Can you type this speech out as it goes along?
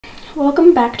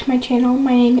welcome back to my channel.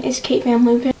 My name is Cate van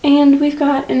Luven, and we've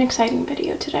got an exciting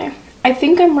video today. I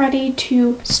think I'm ready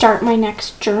to start my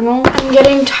next journal. I'm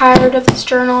getting tired of this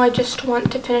journal. I just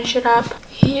want to finish it up.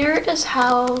 Here is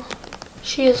how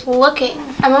she is looking.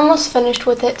 I'm almost finished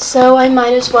with it, so I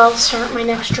might as well start my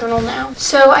next journal now.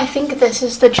 So I think this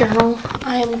is the journal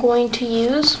I am going to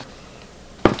use.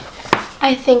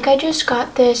 I think I just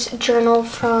got this journal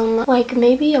from like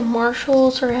maybe a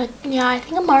Marshall's or I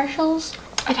think a Marshall's.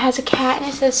 It has a cat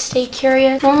and it says stay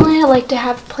curious. Normally I like to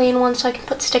have plain ones so I can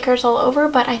put stickers all over,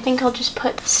 but I think I'll just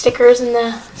put stickers in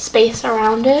the space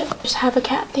around it. Just have a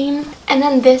cat theme. And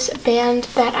then this band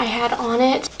that I had on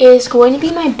it is going to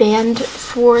be my band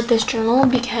for this journal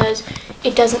because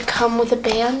it doesn't come with a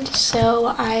band, so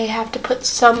I have to put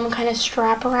some kind of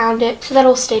strap around it so that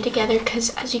it'll stay together,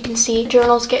 because as you can see,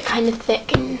 journals get kind of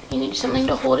thick and you need something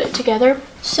to hold it together.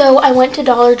 So I went to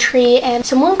Dollar Tree and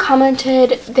someone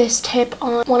commented this tip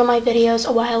on one of my videos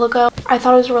a while ago. I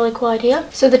thought it was a really cool idea.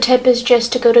 So the tip is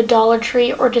just to go to Dollar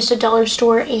Tree or just a dollar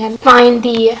store and find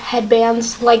the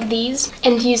headbands like these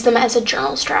and use them as a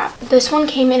journal strap. This one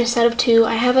came in a set of 2.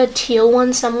 I have a teal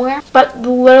one somewhere, but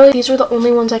literally these were the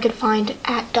only ones I could find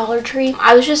at Dollar Tree.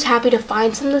 I was just happy to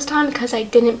find some this time because I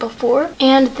didn't before.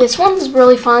 And this one's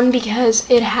really fun because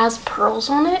it has pearls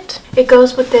on it. It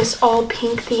goes with this all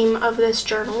pink theme of this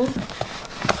journal.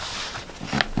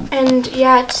 And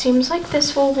yeah, it seems like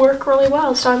this will work really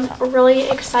well, so I'm really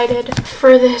excited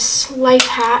for this life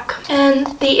hack. And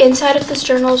the inside of this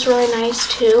journal is really nice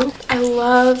too. I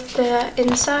love the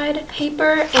inside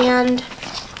paper, and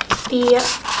the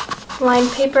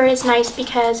lined paper is nice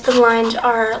because the lines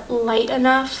are light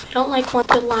enough. I don't like when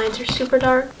the lines are super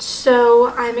dark,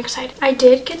 so I'm excited. I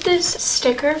did get this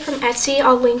sticker from Etsy.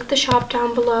 I'll link the shop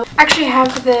down below. I actually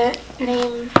have the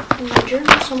name in my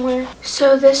journal somewhere.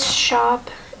 So this shop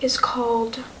is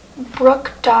called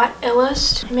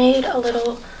Brook.illust. I made a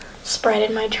little spread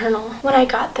in my journal when I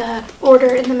got the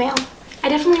order in the mail. I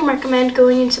definitely recommend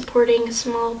going and supporting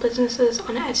small businesses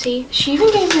on Etsy. She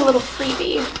even gave me a little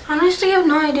freebie. Honestly, I have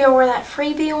no idea where that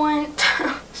freebie went,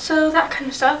 so that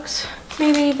kind of sucks.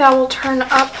 Maybe that will turn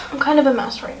up. I'm kind of a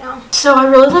mess right now. So I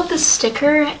really love this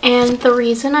sticker, and the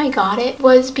reason I got it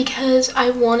was because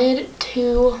I wanted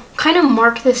to kind of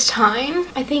mark this time.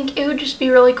 I think it would just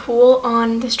be really cool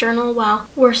on this journal while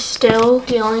we're still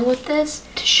dealing with this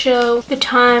to show the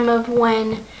time of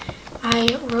when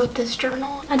I wrote this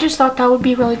journal. I just thought that would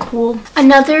be really cool.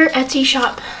 Another Etsy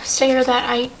shop sticker that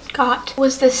I got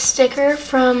was this sticker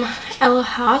from Ella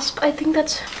Hosp. I think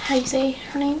that's how you say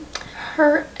her name.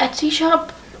 Her Etsy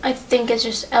shop, I think, is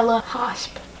just Ella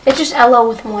Hosp. It's just Ella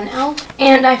with one L.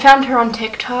 And I found her on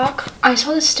TikTok. I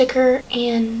saw this sticker,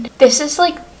 and this is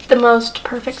like the most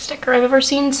perfect sticker I've ever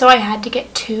seen, so I had to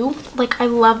get 2. Like, I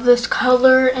love this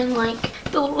color and like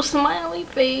the little smiley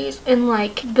face, and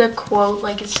like the quote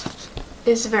like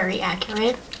is very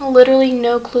accurate. Literally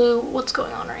no clue what's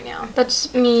going on right now.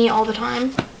 That's me all the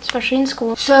time, especially in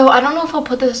school. So I don't know if I'll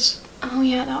put this. Oh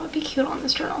yeah, that would be cute on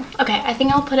this journal. Okay, I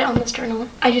think I'll put it on this journal.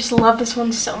 I just love this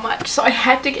one so much, so I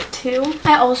had to get 2.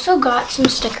 I also got some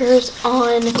stickers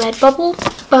on Redbubble,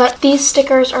 but these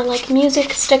stickers are like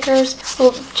music stickers.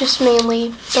 Well, just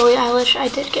mainly Billie Eilish. I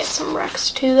did get some Rex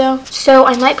too though. So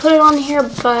I might put it on here,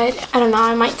 but I don't know.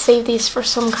 I might save these for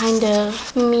some kind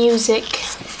of music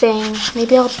thing.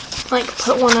 Maybe I'll like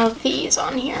put one of these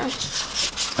on here.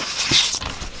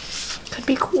 Could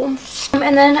be cool.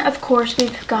 And then of course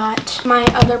we've got my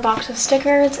other box of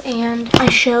stickers, and I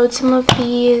showed some of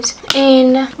these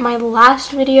in my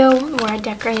last video where I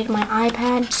decorated my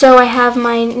iPad. So I have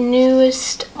my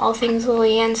newest All Things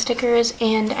Lillian stickers,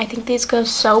 and I think these go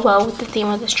so well with the theme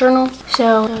of this journal.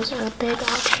 So those are a big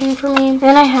option for me.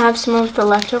 Then I have some of the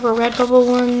leftover Redbubble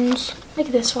ones, like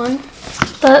this one.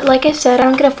 But like I said, I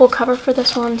don't get a full cover for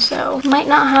this one, so might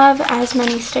not have as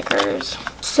many stickers.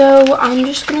 So I'm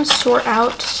just going to sort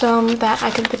out some that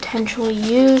I could potentially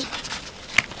use.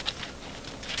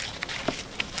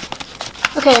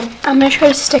 Okay, I'm going to try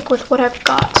to stick with what I've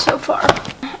got so far.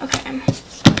 Okay.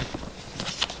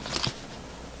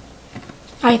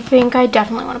 I think I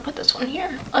definitely want to put this one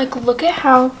here. Like, look at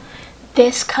how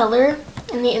this color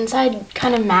in the inside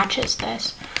kind of matches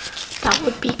this. That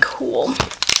would be cool.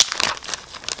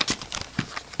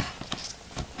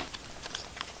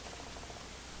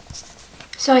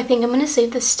 So I think I'm going to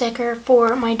save the sticker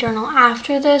for my journal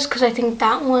after this, because I think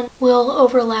that one will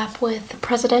overlap with the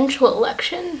presidential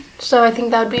election. So I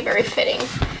think that would be very fitting.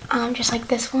 Just like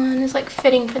this one is like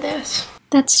fitting for this.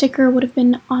 That sticker would have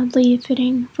been oddly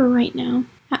fitting for right now,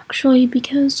 actually,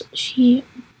 because she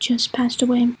just passed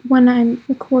away when I'm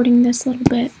recording this little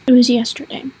bit. It was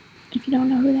yesterday. If you don't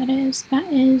know who that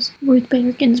is Ruth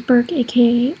Bader Ginsburg,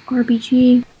 aka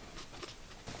RBG.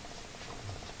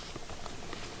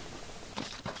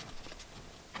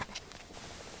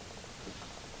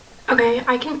 Okay,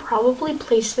 I can probably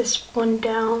place this one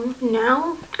down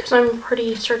now because I'm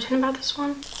pretty certain about this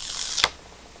one.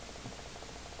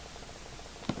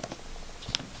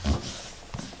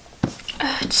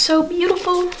 It's so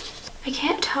beautiful. I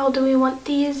can't tell, do we want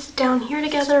these down here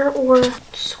together or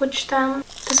switch them?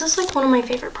 This is like one of my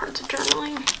favorite parts of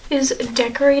journaling, is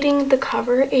decorating the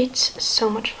cover. It's so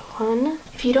much fun.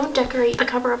 If you don't decorate the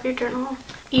cover of your journal,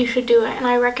 you should do it. And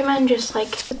I recommend just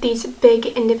like these big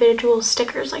individual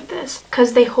stickers like this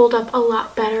because they hold up a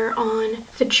lot better on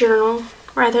the journal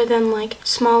rather than like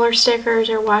smaller stickers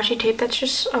or washi tape that's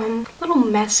just a little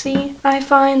messy. I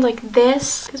find like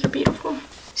this, these are beautiful.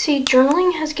 See,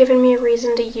 journaling has given me a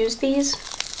reason to use these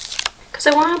because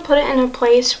I want to put it in a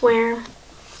place where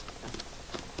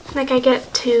like I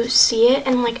get to see it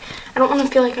and like I don't want to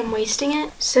feel like I'm wasting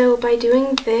it. So by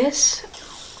doing this,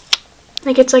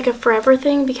 like it's like a forever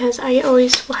thing because I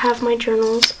always will have my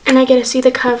journals and I get to see the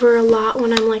cover a lot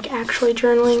when I'm like actually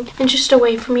journaling, and just a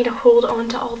way for me to hold on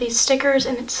to all these stickers,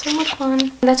 and it's so much fun.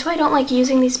 And that's why I don't like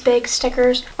using these big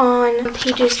stickers on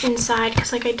pages inside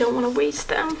because like I don't want to waste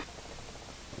them.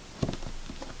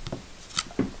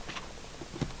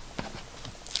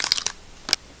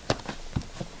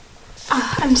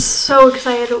 I'm so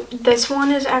excited. This one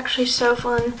is actually so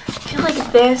fun. I feel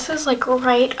like this is like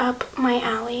right up my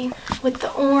alley with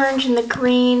the orange and the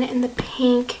green and the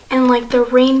pink and like the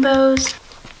rainbows.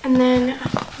 And then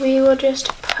we will just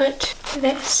put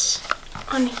this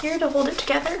on here to hold it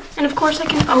together. And of course I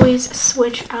can always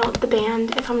switch out the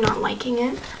band if I'm not liking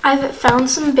it. I've found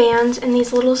some bands in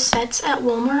these little sets at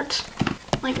Walmart.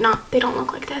 Like they don't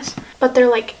look like this, but they're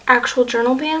like actual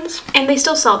journal bands and they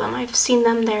still sell them. I've seen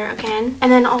them there again.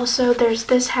 And then also there's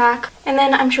this hack, and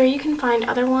then I'm sure you can find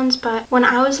other ones, but when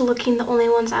I was looking, the only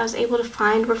ones I was able to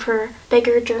find were for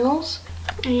bigger journals.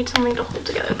 I need something to hold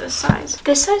together this size.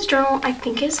 This size journal I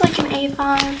think is like an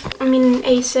A5, I mean an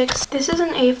A6. This is an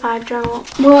A5 journal.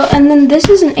 Well, and then this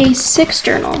is an A6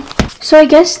 journal. So I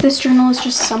guess this journal is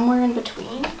just somewhere in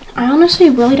between. I honestly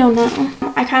really don't know.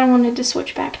 I kind of wanted to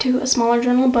switch back to a smaller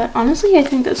journal, but honestly I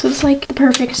think this is like the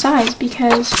perfect size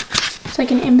because it's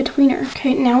like an in-betweener.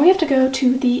 Okay, now we have to go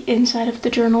to the inside of the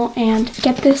journal and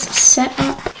get this set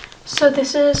up. So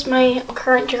this is my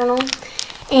current journal,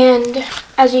 and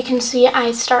as you can see,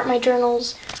 I start my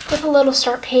journals with a little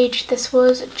start page. This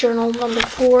was journal number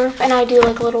 4, and I do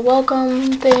like a little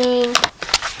welcome thing.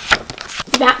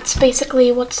 That's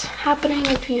basically what's happening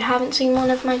if you haven't seen one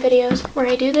of my videos where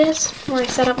I do this, where I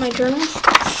set up my journal.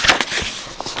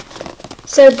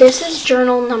 So this is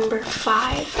journal number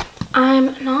 5.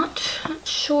 I'm not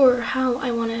sure how I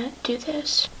want to do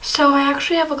this. So I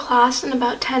actually have a class in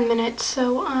about 10 minutes,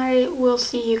 so I will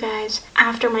see you guys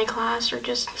after my class or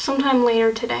just sometime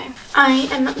later today. I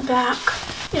am back.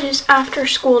 It is after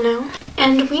school now,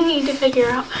 and we need to figure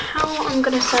out how I'm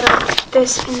going to set up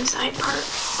this inside part.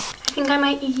 I think I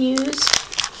might use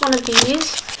one of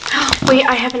these. Wait,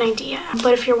 I have an idea.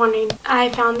 But if you're wondering, I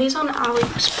found these on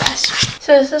AliExpress.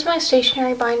 So this is my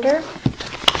stationery binder.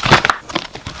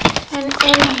 And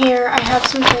in here, I have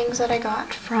some things that I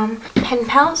got from Pen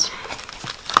Pals.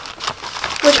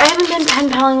 Which I haven't been pen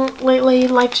paling lately.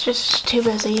 Life's just too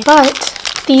busy.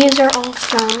 But these are all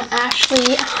from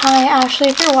Ashley. Hi, Ashley,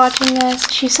 if you're watching this.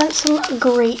 She sent some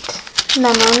great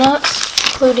memo notes,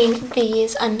 including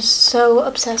these. I'm so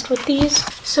obsessed with these.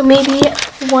 So maybe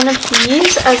one of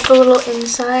these as the little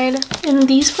inside, and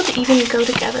these would even go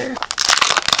together.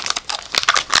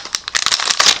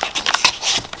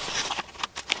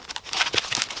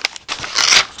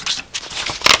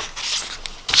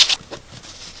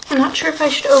 I'm not sure if I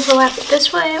should overlap it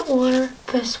this way or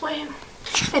this way.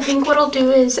 I think what I'll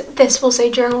do is this will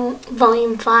say journal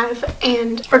volume 5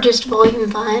 or just volume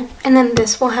 5, and then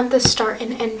this will have the start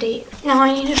and end date. Now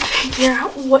I need to figure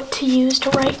out what to use to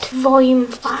write volume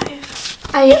 5.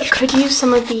 I could use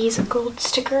some of these gold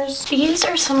stickers. These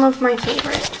are some of my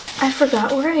favorite. I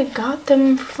forgot where I got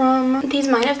them from. These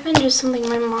might have been just something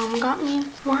my mom got me,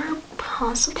 or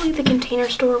possibly the Container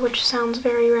Store, which sounds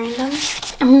very random.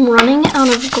 I'm running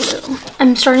out of glue.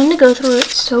 I'm starting to go through it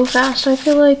so fast. I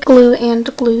feel like glue and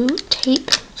glue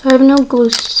tape. So I have no glue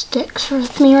sticks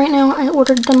with me right now. I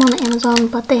ordered them on Amazon,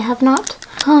 but they have not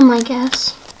come, I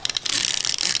guess.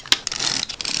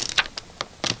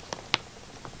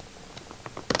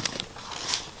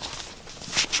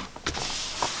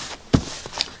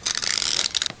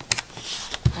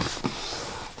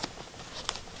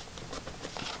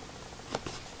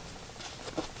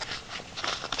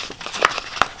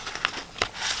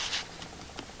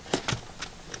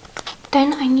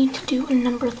 Then I need to do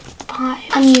number 5.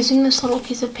 I'm using this little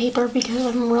piece of paper because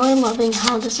I'm really loving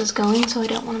how this is going, so I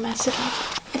don't want to mess it up.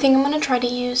 I think I'm going to try to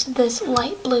use this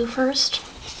light blue first.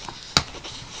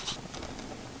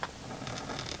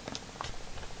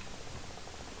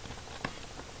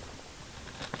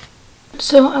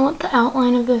 So I want the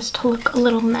outline of this to look a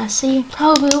little messy.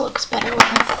 Probably looks better with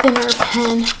a thinner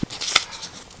pen.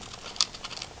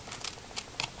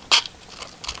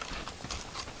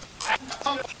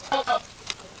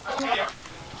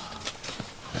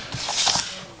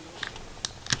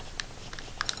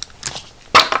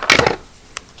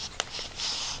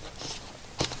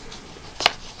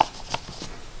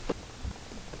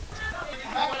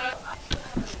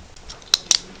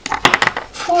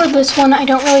 For this one, I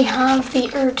don't really have the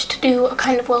urge to do a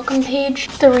kind of welcome page.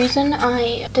 The reason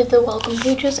I did the welcome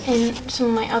pages in some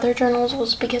of my other journals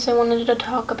was because I wanted to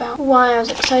talk about why I was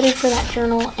excited for that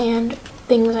journal and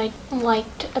things I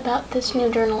liked about this new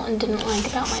journal and didn't like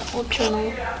about my old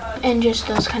journal, and just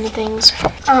those kind of things.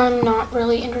 I'm not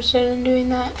really interested in doing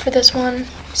that for this one,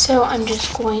 so I'm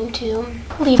just going to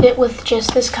leave it with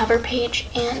just this cover page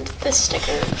and this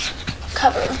sticker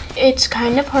cover. It's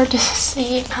kind of hard to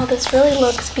see how this really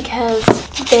looks because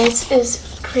this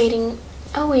is creating,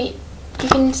 oh wait, you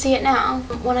can see it now.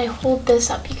 When I hold this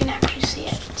up, you can actually see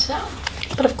it, so.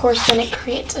 But of course, then it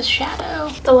creates a shadow.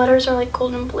 The letters are like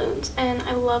golden balloons, and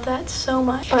I love that so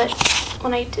much. But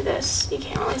when I do this, you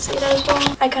can't really see it as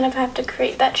well. I kind of have to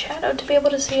create that shadow to be able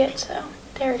to see it, so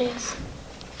there it is.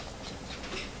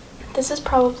 This is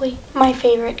probably my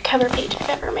favorite cover page I've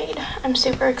ever made. I'm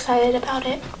super excited about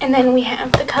it. And then we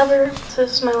have the cover. So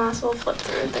this is my last little flip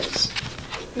through. There's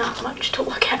not much to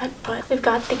look at, but we've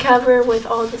got the cover with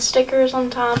all the stickers on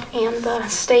top and the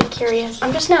Stay Curious.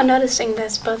 I'm just now noticing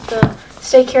this, but the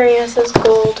Stay Curious is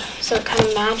gold, so it kind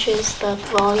of matches the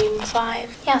volume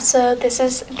 5. Yeah, so this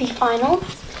is the final.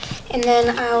 And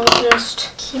then I'll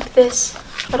just keep this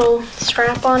little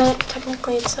strap on it.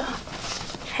 Technically it's a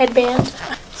headband.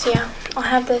 So yeah, I'll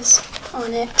have this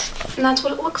on it. And that's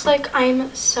what it looks like.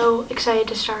 I'm so excited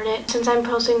to start it. Since I'm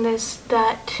posting this,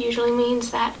 that usually means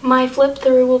that my flip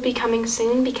through will be coming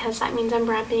soon, because that means I'm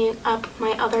wrapping up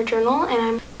my other journal and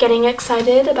I'm getting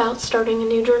excited about starting a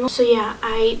new journal. So yeah,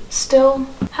 I still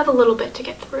have a little bit to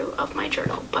get through of my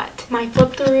journal, but my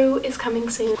flip through is coming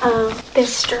soon of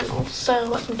this journal.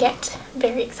 So get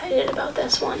very excited about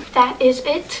this one. That is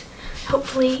it.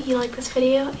 Hopefully you like this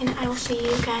video, and I will see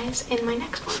you guys in my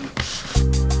next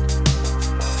one.